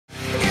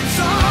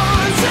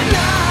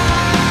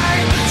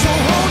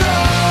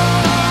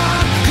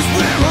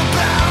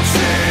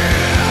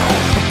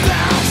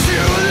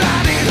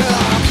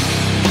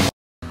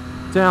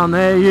Down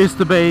there used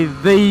to be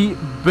the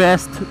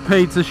best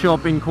pizza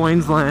shop in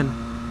Queensland.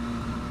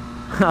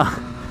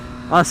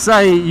 I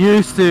say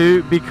used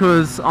to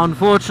because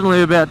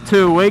unfortunately about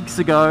 2 weeks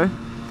ago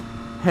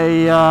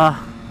he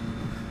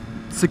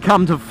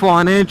succumbed to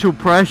financial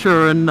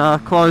pressure and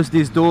closed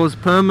his doors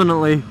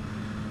permanently.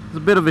 It's a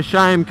bit of a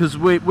shame because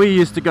we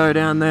used to go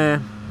down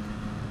there,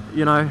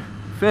 you know,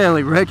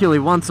 fairly regularly,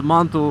 once a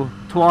month or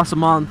twice a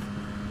month,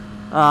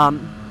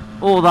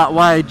 all that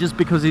way, just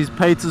because his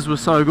pizzas were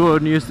so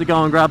good, and used to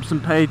go and grab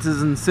some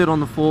pizzas and sit on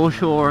the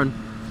foreshore and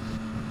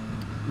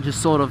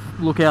just sort of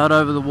look out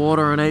over the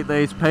water and eat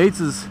these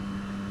pizzas.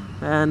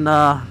 And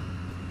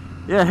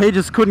yeah, he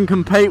just couldn't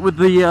compete with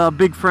the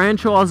big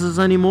franchises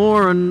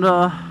anymore and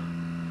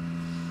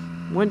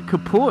went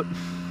kaput.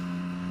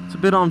 It's a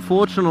bit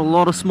unfortunate. A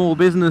lot of small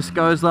business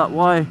goes that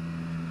way.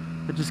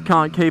 They just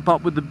can't keep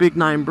up with the big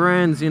name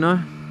brands, you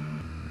know.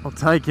 I'll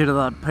take you to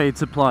that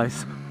pizza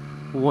place,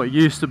 or what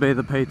used to be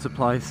the pizza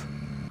place.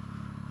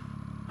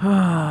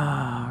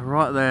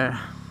 Right there.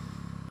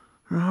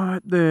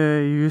 Right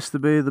there used to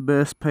be the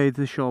best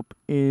pizza shop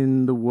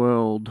in the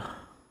world.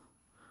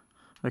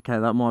 Okay,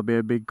 that might be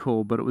a big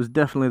call, but it was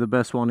definitely the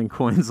best one in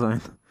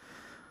Queensland.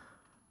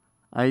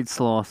 8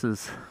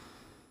 slices.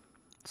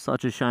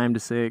 Such a shame to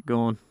see it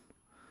gone.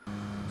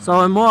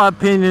 So in my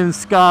opinion,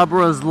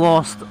 Scarborough's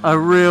lost a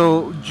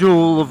real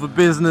jewel of a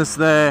business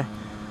there.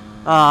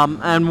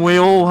 And we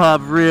all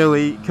have,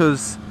 really,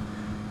 because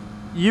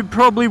you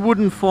probably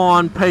wouldn't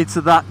find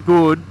pizza that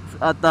good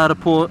at that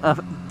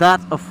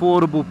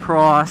affordable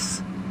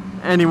price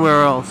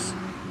anywhere else.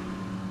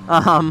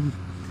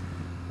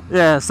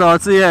 Yeah, so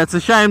it's a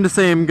shame to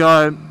see him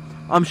go.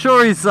 I'm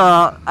sure his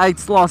 8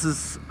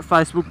 Slices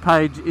Facebook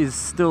page is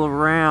still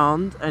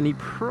around, and he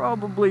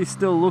probably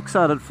still looks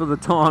at it for the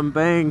time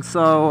being.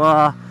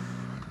 So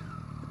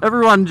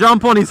everyone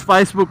jump on his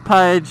Facebook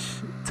page,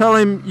 tell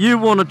him you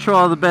want to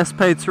try the best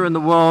pizza in the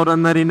world,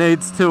 and that he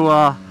needs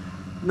to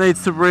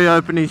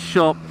reopen his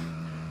shop,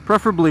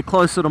 preferably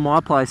closer to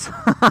my place.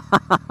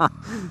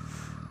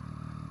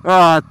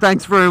 Alright,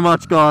 thanks very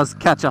much guys,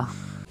 catch ya.